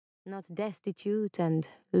not destitute and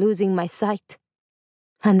losing my sight,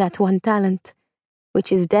 and that one talent,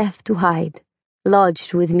 which is death to hide,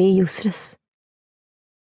 lodged with me useless.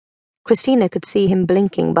 Christina could see him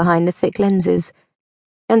blinking behind the thick lenses,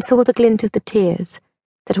 and saw the glint of the tears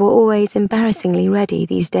that were always embarrassingly ready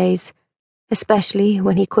these days, especially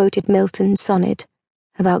when he quoted Milton's sonnet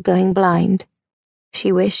about going blind.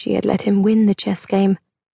 She wished she had let him win the chess game.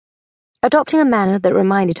 Adopting a manner that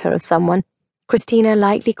reminded her of someone, Christina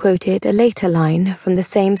lightly quoted a later line from the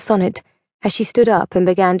same sonnet as she stood up and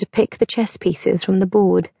began to pick the chess pieces from the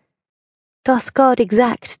board. "Doth God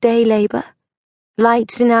exact day labour? Light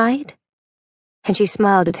denied?" And she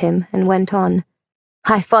smiled at him and went on.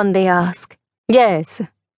 "I fondly ask." "Yes,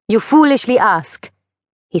 you foolishly ask,"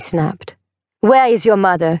 he snapped. "Where is your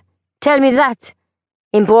mother? Tell me that.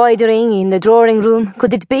 Embroidering in the drawing-room,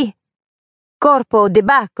 could it be? Corpo di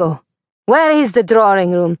Bacco. Where is the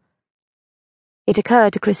drawing-room?" It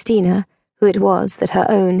occurred to Christina who it was that her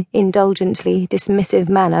own indulgently dismissive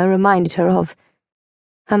manner reminded her of.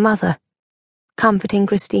 Her mother, comforting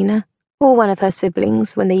Christina, or one of her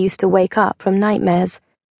siblings when they used to wake up from nightmares,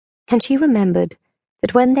 and she remembered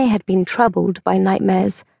that when they had been troubled by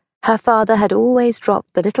nightmares, her father had always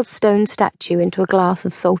dropped the little stone statue into a glass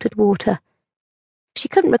of salted water. She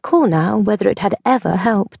couldn't recall now whether it had ever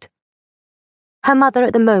helped. Her mother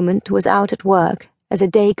at the moment was out at work as a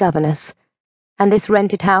day governess, and this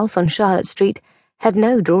rented house on Charlotte Street had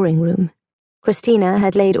no drawing-room. Christina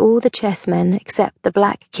had laid all the chessmen except the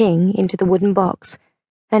Black King into the wooden box,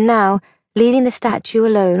 and now, leaving the statue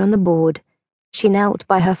alone on the board, she knelt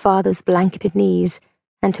by her father's blanketed knees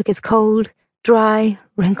and took his cold, dry,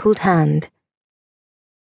 wrinkled hand.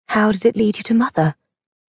 "How did it lead you to Mother?"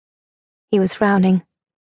 He was frowning.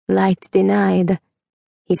 "Light denied,"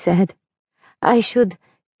 he said. "I should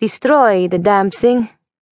destroy the damned thing.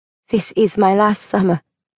 This is my last summer.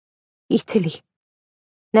 Italy.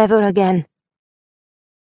 Never again."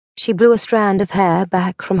 She blew a strand of hair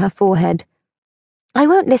back from her forehead. "I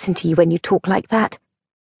won't listen to you when you talk like that."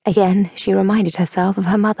 Again, she reminded herself of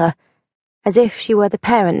her mother, as if she were the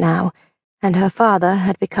parent now, and her father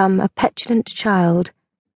had become a petulant child.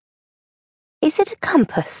 "Is it a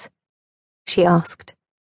compass?" she asked.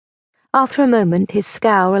 After a moment, his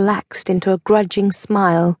scowl relaxed into a grudging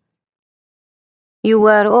smile. "You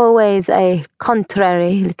were always a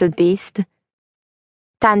contrary little beast.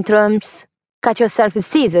 Tantrums, cut yourself with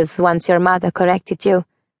scissors once your mother corrected you.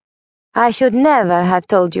 I should never have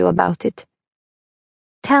told you about it."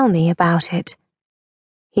 "Tell me about it,"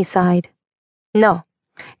 he sighed. "No,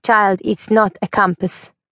 child, it's not a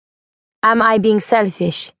compass. Am I being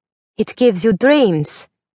selfish? It gives you dreams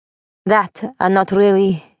that are not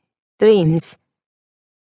really dreams."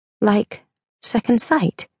 "Like second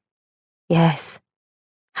sight?" "Yes,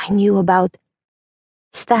 I knew about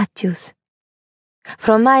statues.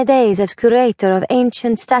 From my days as curator of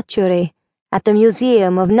ancient statuary at the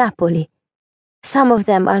Museum of Napoli, some of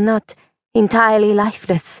them are not entirely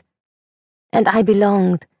lifeless, and I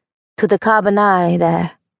belonged to the Carbonari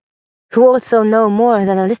there, who also know more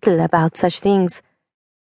than a little about such things."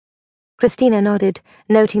 Christina nodded,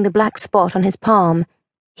 noting the black spot on his palm.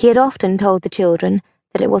 He had often told the children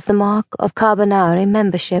that it was the mark of Carbonari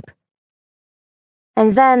membership.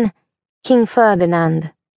 "And then King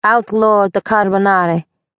Ferdinand outlawed the Carbonari,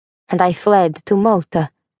 and I fled to Malta.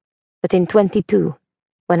 But in 22,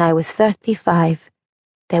 when I was 35,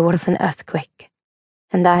 there was an earthquake,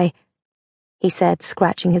 and I," he said,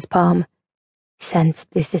 scratching his palm,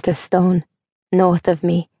 "sensed this little stone, north of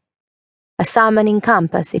me. A summoning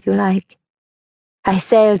compass, if you like. I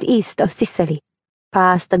sailed east of Sicily,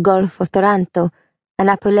 past the Gulf of Taranto and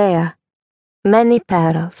Apulea. Many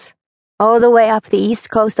perils, all the way up the east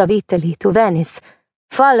coast of Italy to Venice,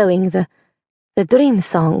 following the dream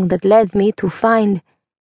song that led me to find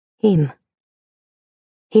him."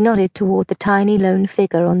 He nodded toward the tiny lone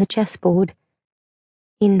figure on the chessboard.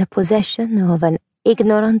 "In the possession of an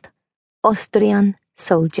ignorant Austrian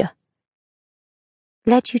soldier."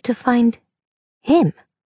 "Led you to find him?"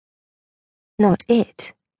 Not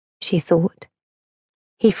it, she thought.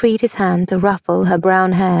 He freed his hand to ruffle her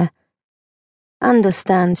brown hair.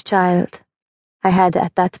 "Understand, child, I had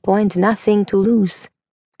at that point nothing to lose.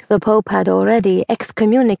 The Pope had already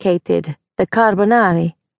excommunicated the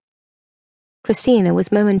Carbonari." Christina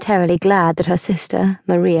was momentarily glad that her sister,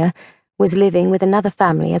 Maria, was living with another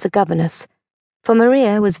family as a governess, for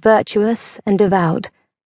Maria was virtuous and devout,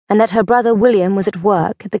 and that her brother William was at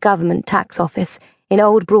work at the government tax office in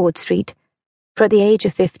Old Broad Street, for at the age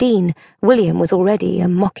of 15, William was already a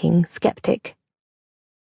mocking skeptic.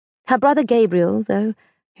 Her brother Gabriel, though,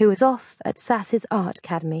 who was off at Sass's Art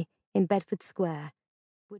Academy in Bedford Square,